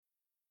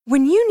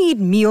When you need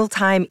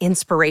mealtime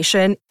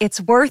inspiration,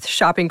 it's worth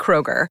shopping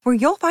Kroger, where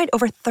you'll find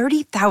over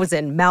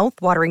 30,000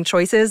 mouth-watering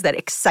choices that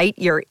excite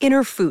your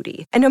inner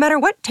foodie. And no matter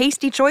what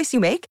tasty choice you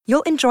make,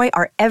 you'll enjoy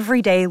our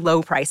everyday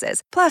low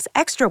prices, plus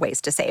extra ways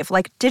to save,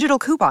 like digital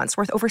coupons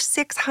worth over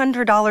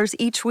 $600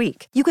 each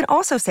week. You can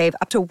also save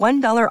up to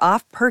 $1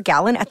 off per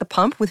gallon at the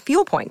pump with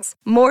fuel points.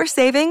 More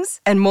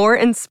savings and more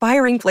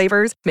inspiring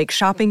flavors make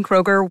shopping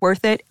Kroger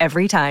worth it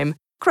every time.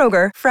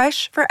 Kroger,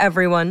 fresh for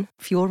everyone.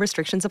 Fuel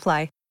restrictions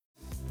apply.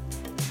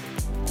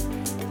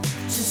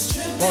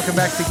 Welcome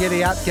back to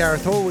Giddy Up.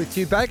 Gareth Hall with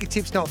you. Baker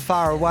Tip's not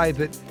far away,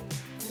 but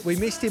we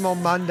missed him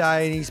on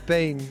Monday and he's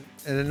been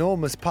an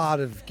enormous part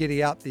of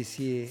Giddy Up this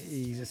year.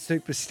 He's a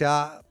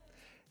superstar.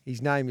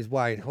 His name is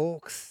Wayne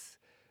Hawkes,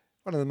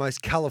 one of the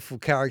most colourful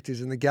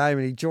characters in the game,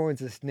 and he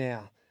joins us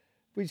now.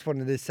 We just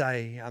wanted to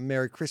say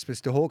Merry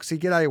Christmas to Hawksy.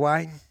 G'day,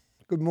 Wayne.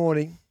 Good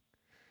morning.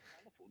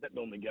 That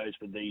normally goes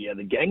for the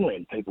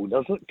gangland people,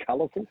 doesn't it?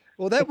 Colourful.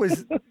 Well, that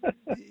was,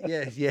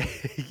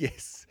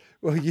 yes.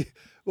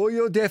 Well,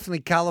 you're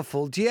definitely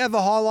colourful. Do you have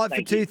a highlight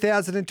for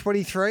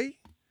 2023?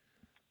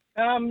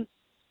 I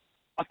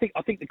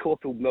think the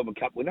Caulfield Melbourne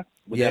Cup winner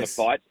without a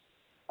fight.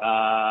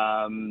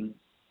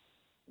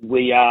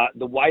 We are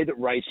the way that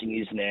racing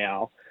is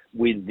now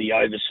with the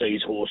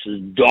overseas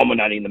horses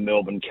dominating the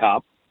Melbourne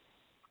Cup.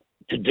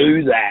 To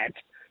do that,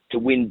 to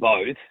win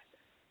both,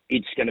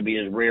 it's going to be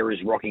as rare as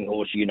rocking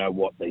horse, you know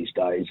what, these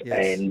days.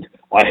 Yes. And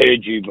I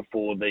heard you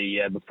before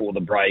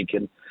the break,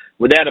 and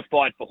without a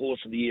fight for Horse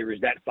of the Year is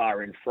that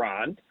far in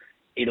front,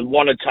 it'll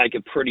want to take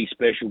a pretty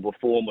special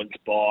performance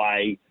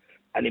by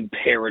an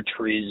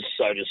Imperatriz,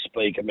 so to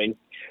speak. I mean,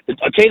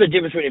 I'll tell you the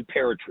difference between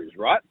Imperatriz,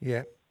 right?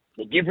 Yeah.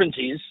 The difference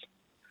is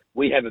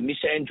we have a Miss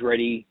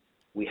Andretti,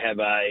 we have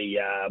a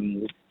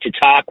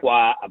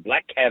Chautauqua, a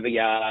Black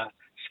Caviar,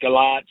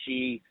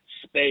 Scalacci,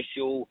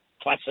 Special,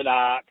 Placid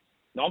Arc.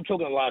 Now, I'm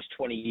talking the last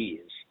 20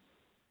 years.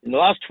 In the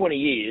last 20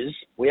 years,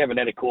 we haven't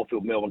had a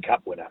Caulfield Melbourne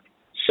Cup winner.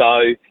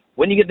 So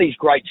when you get these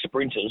great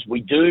sprinters,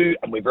 we do,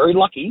 and we're very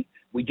lucky,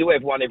 we do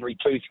have one every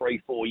 2,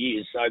 3, 4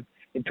 years. So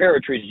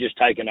Imperatriz has just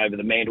taken over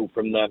the mantle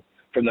from the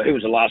who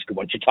was the last good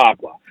one,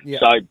 Chautauqua. Yeah.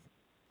 So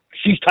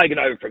she's taken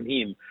over from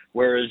him,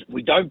 whereas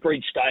we don't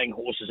breed staying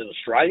horses in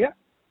Australia.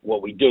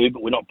 Well, we do,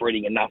 but we're not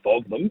breeding enough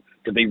of them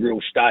to be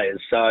real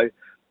stayers. So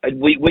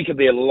we could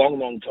be a long,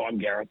 long time,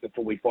 Gareth,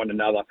 before we find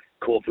another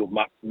Caulfield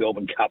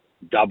Melbourne Cup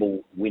double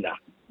winner.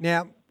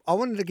 Now, I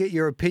wanted to get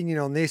your opinion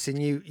on this, and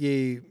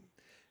you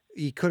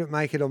couldn't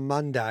make it on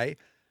Monday,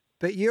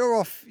 but you're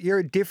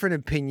a different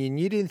opinion.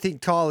 You didn't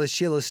think Tyler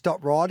Schiller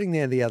stopped riding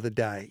there the other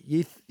day.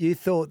 You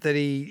thought that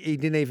he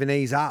didn't even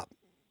ease up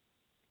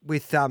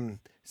with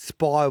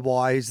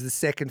Spywire, who's the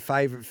second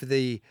favourite for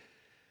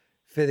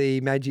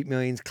the Magic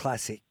Millions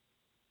Classic.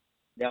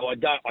 Now I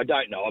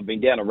don't know. I've been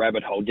down a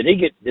rabbit hole. Did he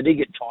get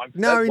time?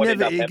 No, he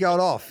got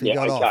off. He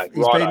got off.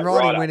 He's been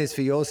riding winners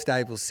for your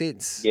stable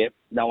since. Yep.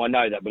 No, I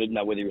know that, but I didn't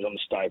know whether he was on the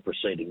stay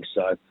proceedings.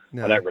 So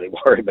No. I don't really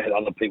worry about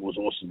other people's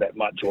horses that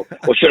much, or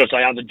should I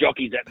say other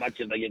jockeys that much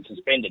if they get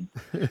suspended.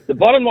 The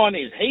bottom line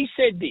is he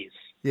said this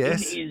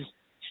Yes. in his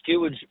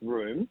steward's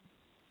room.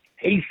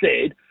 He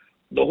said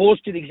the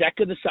horse did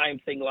exactly the same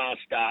thing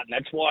last start, and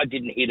that's why I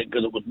didn't hit it,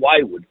 because it was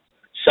wayward.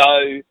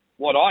 So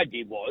what I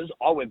did was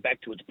I went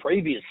back to its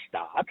previous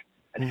start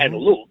and had a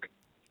look,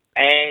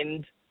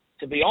 and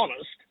to be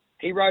honest,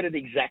 he rode it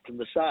exactly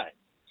the same.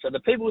 So the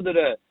people that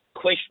are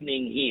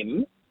questioning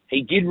him,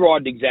 he did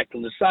ride it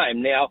exactly the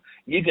same. Now,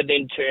 you could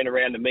then turn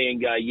around to me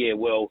and go, yeah,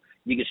 well,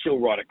 you can still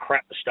ride a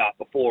crap to start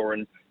before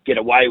and get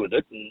away with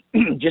it.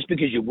 And just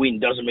because you win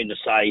doesn't mean to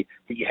say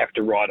that you have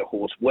to ride a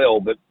horse well.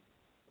 But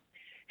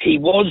he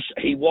was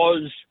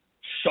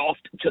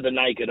soft to the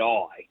naked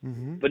eye.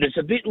 Mm-hmm. But it's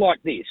a bit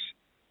like this.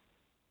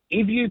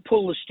 If you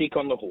pull the stick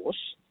on the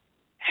horse,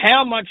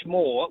 how much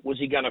more was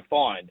he going to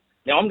find?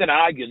 Now, I'm going to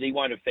argue that he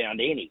won't have found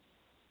any.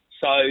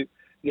 So,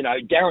 you know,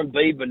 Darren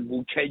Beeman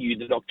will tell you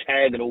that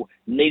Octagonal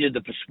needed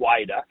the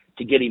persuader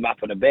to get him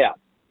up and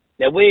about.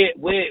 Now,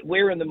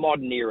 we're in the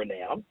modern era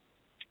now,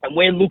 and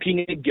we're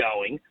looking at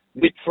going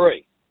whip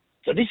free.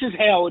 So this is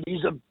how it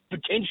is,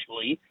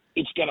 potentially,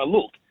 it's going to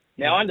look.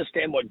 Now, I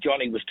understand what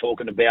Johnny was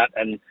talking about,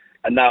 and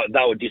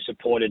they were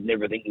disappointed and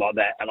everything like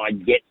that, and I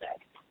get that.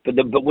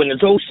 But when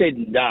it's all said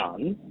and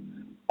done,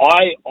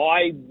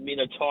 I'm in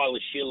a Tyler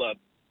Schiller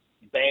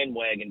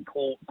bandwagon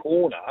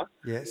corner,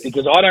 Yes.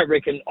 because I don't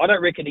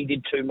reckon he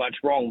did too much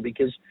wrong,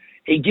 because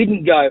he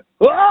didn't go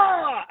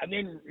and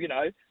then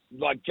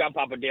like jump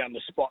up and down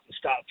the spot and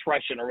start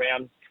thrashing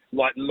around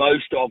like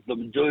most of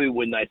them do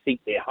when they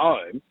think they're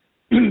home.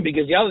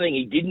 Because the other thing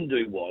he didn't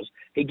do was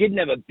he didn't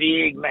have a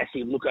big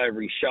massive look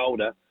over his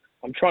shoulder.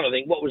 I'm trying to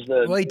think, what was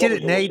the... Well, he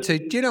didn't need to.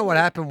 Do you know what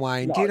happened,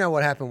 Wayne? No. Do you know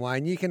what happened,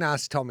 Wayne? You can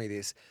ask Tommy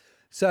this.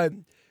 So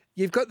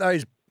you've got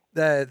those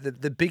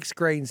the big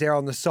screens there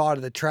on the side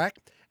of the track,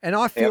 and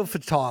I feel for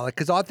Tyler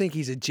because I think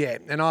he's a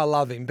jet and I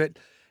love him, but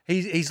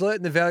he's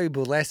learned the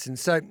valuable lesson.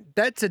 So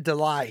that's a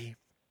delay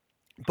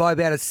by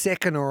about a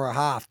second or a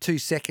half, 2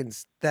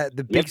 seconds,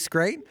 the big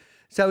screen.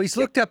 So he's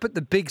looked up at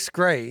the big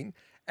screen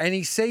and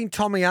he's seen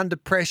Tommy under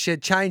pressure,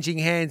 changing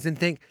hands,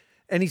 and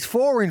he's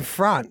 4 in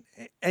front,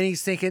 and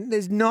he's thinking,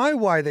 "There's no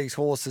way these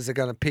horses are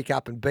going to pick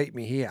up and beat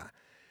me here."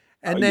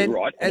 And you're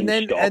right. and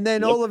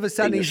then all of a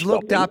sudden he's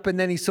looked up, and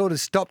then he sort of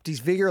stopped his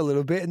vigor a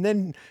little bit, and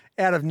then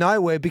out of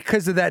nowhere,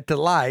 because of that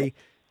delay,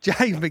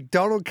 James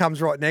McDonald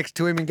comes right next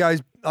to him and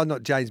goes, "Oh,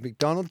 not James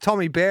McDonald,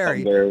 Tommy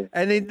Berry,"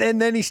 and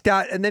then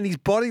his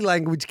body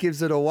language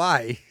gives it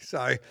away.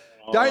 So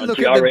don't look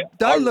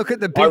at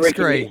the big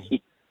screen.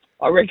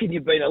 I reckon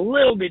you've been a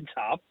little bit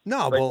tough.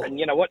 No, and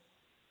you know what?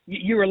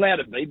 You're allowed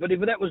to be, but if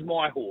that was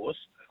my horse,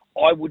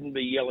 I wouldn't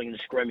be yelling and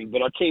screaming.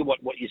 But I tell you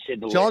what you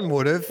said. John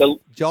would have.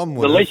 John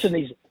would have. The lesson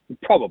is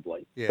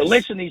probably. Yes. The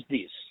lesson is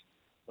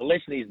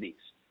this.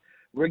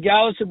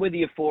 Regardless of whether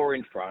you're 4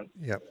 in front,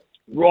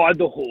 ride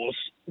the horse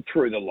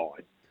through the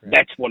line. Correct.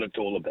 That's what it's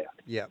all about.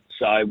 Yep.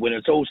 So when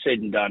it's all said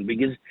and done,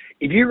 because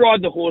if you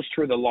ride the horse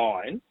through the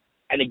line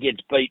and it gets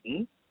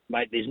beaten,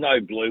 mate, there's no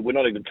blue. We're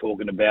not even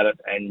talking about it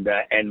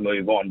and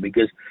move on,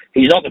 because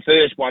he's not the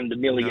first one to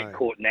nearly get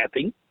caught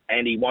napping,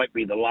 and he won't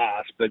be the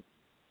last. But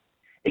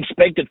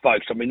expect it,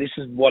 folks. I mean, this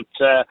is what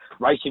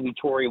Racing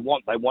Victoria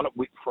want. They want it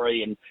whip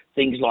free and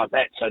things like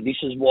that. So this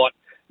is what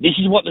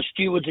the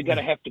stewards are going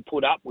to have to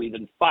put up with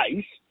and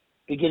face,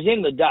 because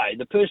in the day,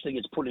 the person that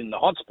gets put in the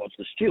hot spot's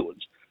the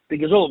stewards,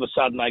 because all of a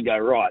sudden they go,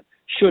 right,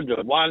 should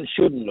have won,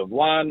 shouldn't have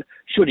won,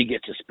 should he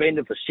get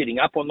suspended for sitting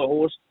up on the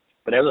horse?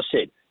 But as I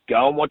said,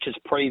 go and watch his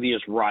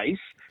previous race,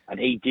 and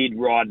he did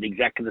ride it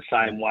exactly the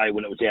same way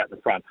when it was out in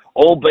the front,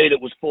 albeit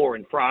it was 4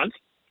 in front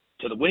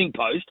to the winning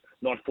post,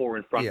 not 4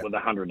 in front with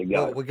 100 to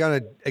go. Well, we're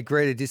going to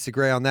agree to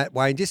disagree on that,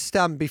 Wayne. Just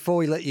before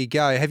we let you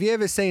go, have you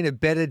ever seen a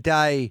better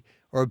day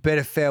or a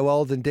better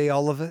farewell than D.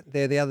 Oliver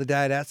there the other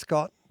day at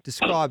Ascot?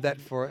 Describe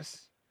that for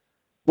us.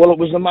 Well, it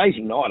was an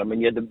amazing night. I mean,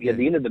 you had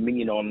the end of the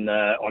Dominion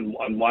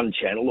on one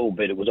channel,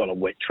 albeit it was on a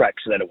wet track,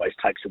 so that always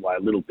takes away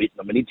a little bit.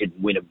 I mean, he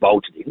didn't win; it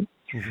bolted him.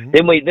 Mm-hmm.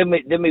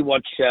 Then we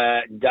watch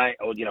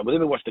then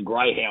we watched the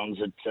Greyhounds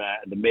at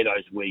the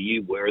Meadows where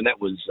you were, and that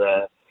was.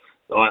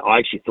 I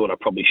actually thought I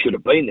probably should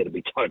have been there, to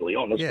be totally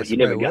honest, but you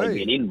never gave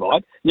me an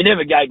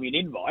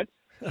invite.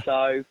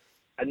 So,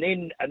 and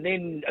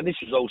this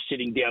was all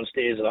sitting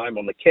downstairs at home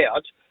on the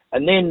couch,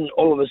 and then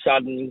all of a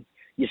sudden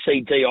you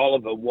see D.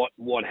 Oliver,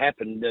 what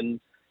happened, and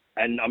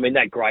I mean,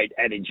 that great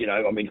adage,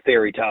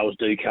 fairy tales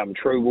do come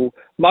true. Well,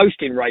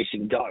 most in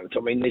racing don't.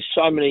 I mean, there's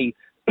so many,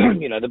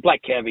 the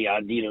Black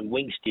Caviar did and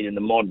Winks did in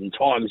the modern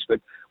times,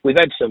 but we've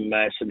had some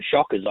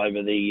shockers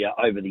over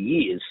the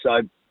years.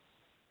 So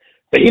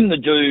for him to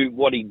do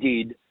what he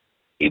did,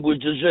 it was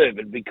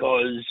deserved,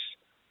 because,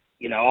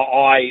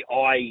 I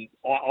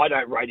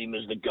don't rate him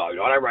as the GOAT.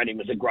 I don't rate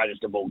him as the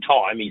greatest of all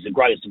time. He's the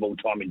greatest of all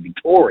time in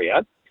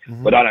Victoria.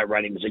 Mm-hmm. But I don't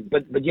rate him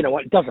but you know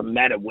what? It doesn't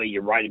matter where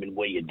you rate him and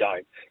where you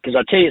don't. Because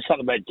I tell you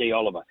something about D.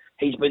 Oliver.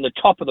 He's been the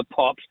top of the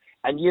pops,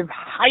 and you've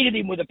hated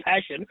him with a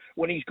passion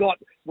when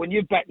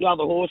you've backed the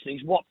other horse and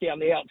he's whopped down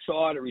the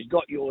outside or he's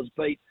got yours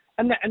beat.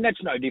 And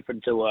that's no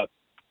different to a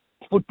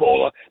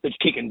footballer that's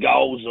kicking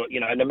goals, or,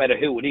 no matter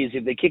who it is.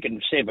 If they're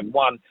kicking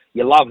 7-1,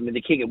 you love them. If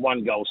they're kicking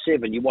 1 goal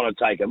 7, you want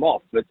to take them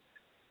off. But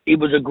it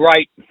was a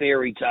great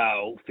fairy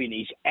tale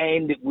finish,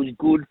 and it was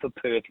good for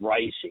Perth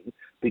racing,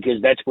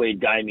 because that's where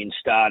Damien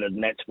started,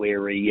 and that's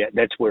where he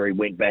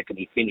went back and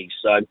he finished.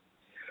 So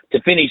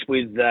to finish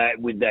with that,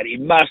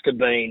 it must have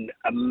been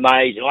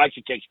amazing. I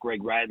actually texted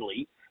Greg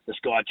Radley, the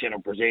Sky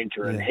Channel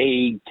presenter, and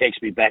he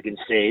texted me back and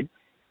said,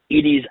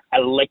 "It is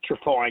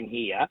electrifying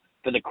here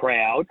for the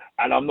crowd,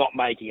 and I'm not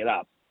making it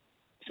up."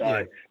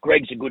 So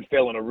Greg's a good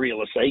fella and a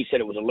realist, so he said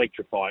it was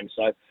electrifying.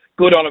 So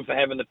good on him for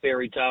having the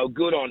fairy tale.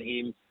 Good on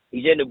him.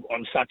 He's ended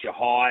on such a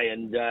high,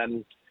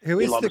 and who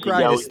is the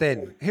greatest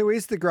then? Who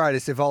is the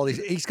greatest of all?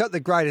 He's got the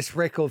greatest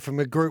record from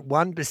a Group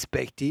 1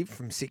 perspective,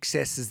 from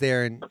successes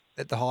there and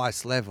at the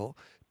highest level.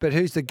 But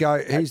who's the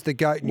GOAT? Who's the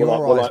GOAT in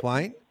your eyes,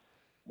 Wayne?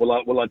 Well,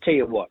 I tell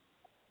you what,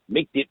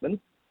 Mick Dittman,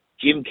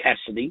 Jim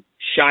Cassidy,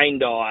 Shane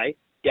Dye,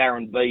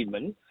 Darren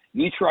Beedman.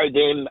 You throw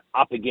them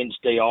up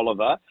against D.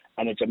 Oliver,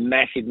 and it's a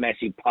massive,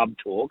 massive pub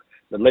talk.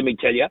 But let me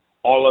tell you,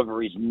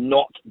 Oliver is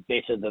not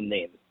better than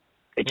them.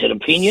 It's an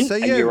opinion,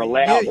 and you're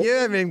allowed it. You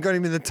haven't even got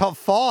him in the top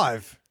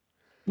 5.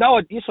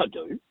 No, yes, I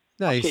do.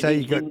 No, you say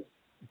you got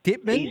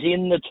Dittman? He's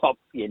in the top.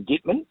 Yeah,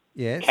 Dittman.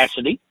 Yes.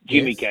 Cassidy.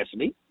 Jimmy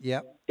Cassidy.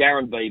 Yep.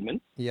 Darren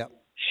Beedman. Yep.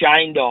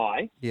 Shane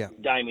Dye.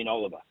 Yep. Damien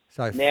Oliver.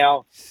 So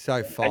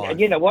 5. And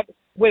you know what?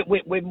 We're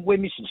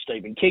missing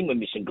Stephen King. We're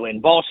missing Glenn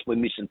Boss. We're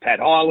missing Pat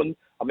Hyland.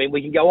 I mean,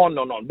 we can go on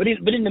and on. But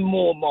in the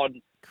more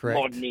modern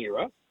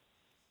era,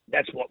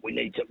 that's what we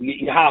need to.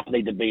 You half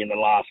need to be in the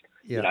last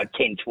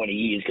 10, 20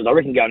 years, because I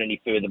reckon going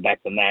any further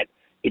back than that,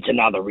 it's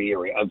another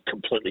area of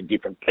completely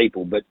different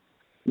people. But,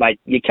 mate,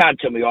 you can't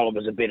tell me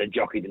Oliver's a better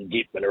jockey than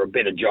Dittman, or a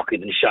better jockey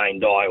than Shane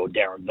Dye or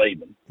Darren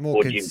Beedman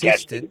or Jim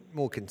Cassidy.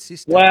 More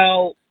consistent.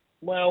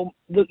 Well,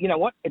 look, you know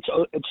what? It's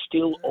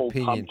still all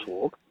Opinion. pub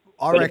talk.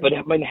 I reckon. But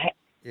I mean,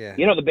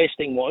 you know what the best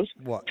thing was?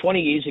 What?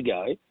 20 years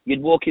ago,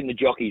 you'd walk in the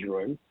jockey's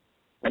room,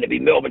 and it'd be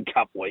Melbourne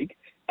Cup week,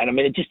 and I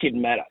mean, it just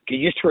didn't matter, because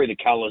you just threw the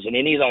colours in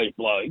any of those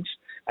blokes,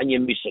 and you're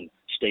missing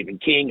Stephen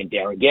King and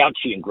Darren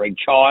Gauci and Greg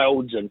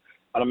Childs. And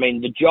I mean,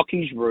 the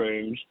jockeys'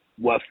 rooms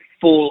were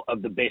full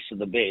of the best of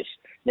the best.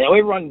 Now,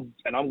 everyone,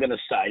 and I'm going to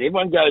say it,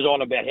 everyone goes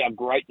on about how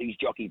great these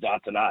jockeys are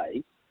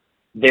today.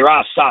 There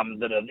are some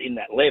that are in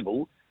that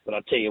level, but I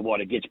tell you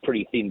what, it gets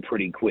pretty thin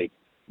pretty quick.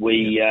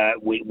 We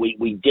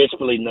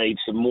desperately need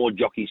some more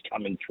jockeys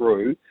coming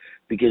through,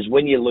 because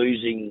when you're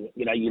losing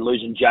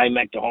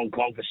J-Mac to Hong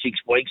Kong for 6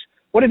 weeks,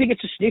 what if he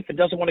gets a sniff and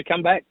doesn't want to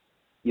come back?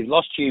 You've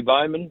lost Hugh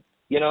Bowman.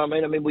 You know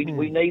what I mean?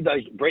 We need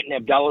those. Brett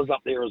Abdullah's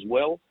up there as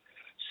well.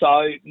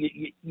 So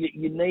we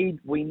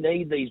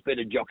need these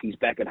better jockeys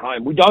back at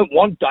home. We don't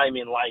want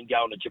Damien Lane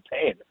going to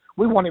Japan.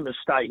 We want him to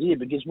stay here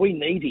because we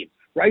need him.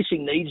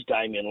 Racing needs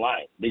Damien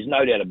Lane. There's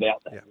no doubt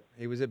about that. Yeah,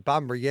 he was at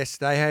Bunbury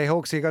yesterday. Hey,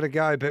 Hawks, you got to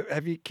go. But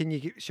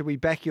should we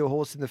back your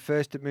horse in the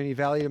first at Moonee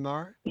Valley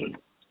tomorrow?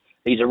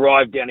 He's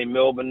arrived down in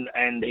Melbourne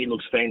and he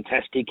looks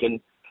fantastic, and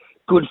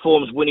good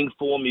form's winning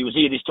form. He was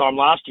here this time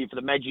last year for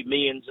the Magic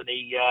Millions, and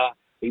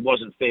he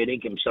wasn't fair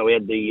income, so he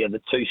had the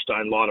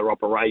 2-stone liner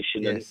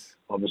operation. Yes. And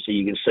obviously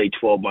you can see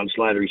 12 months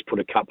later he's put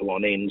a couple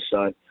on end,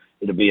 so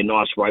it'll be a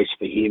nice race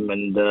for him,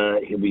 and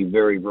he'll be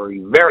very, very,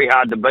 very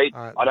hard to beat.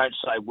 Right. I don't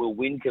say we'll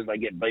win because they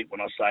get beat when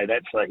I say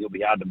that, so he'll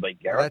be hard to beat,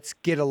 Gareth. Let's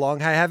get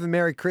along. Hey, have a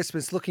Merry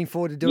Christmas. Looking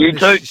forward to doing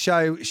this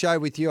show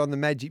with you on the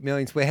Magic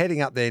Millions. We're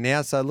heading up there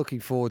now, so looking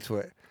forward to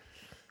it.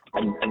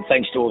 And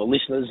thanks to all the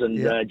listeners,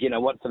 and you know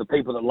what, for the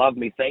people that love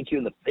me, thank you,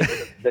 and the people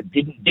that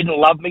didn't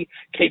love me,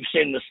 keep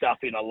sending the stuff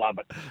in. I love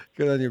it.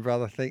 Good on you,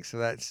 brother. Thanks for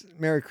that.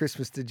 Merry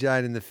Christmas to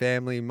Jane and the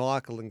family,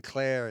 Michael and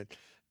Claire and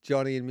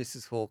Johnny and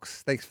Mrs.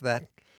 Hawks. Thanks for that.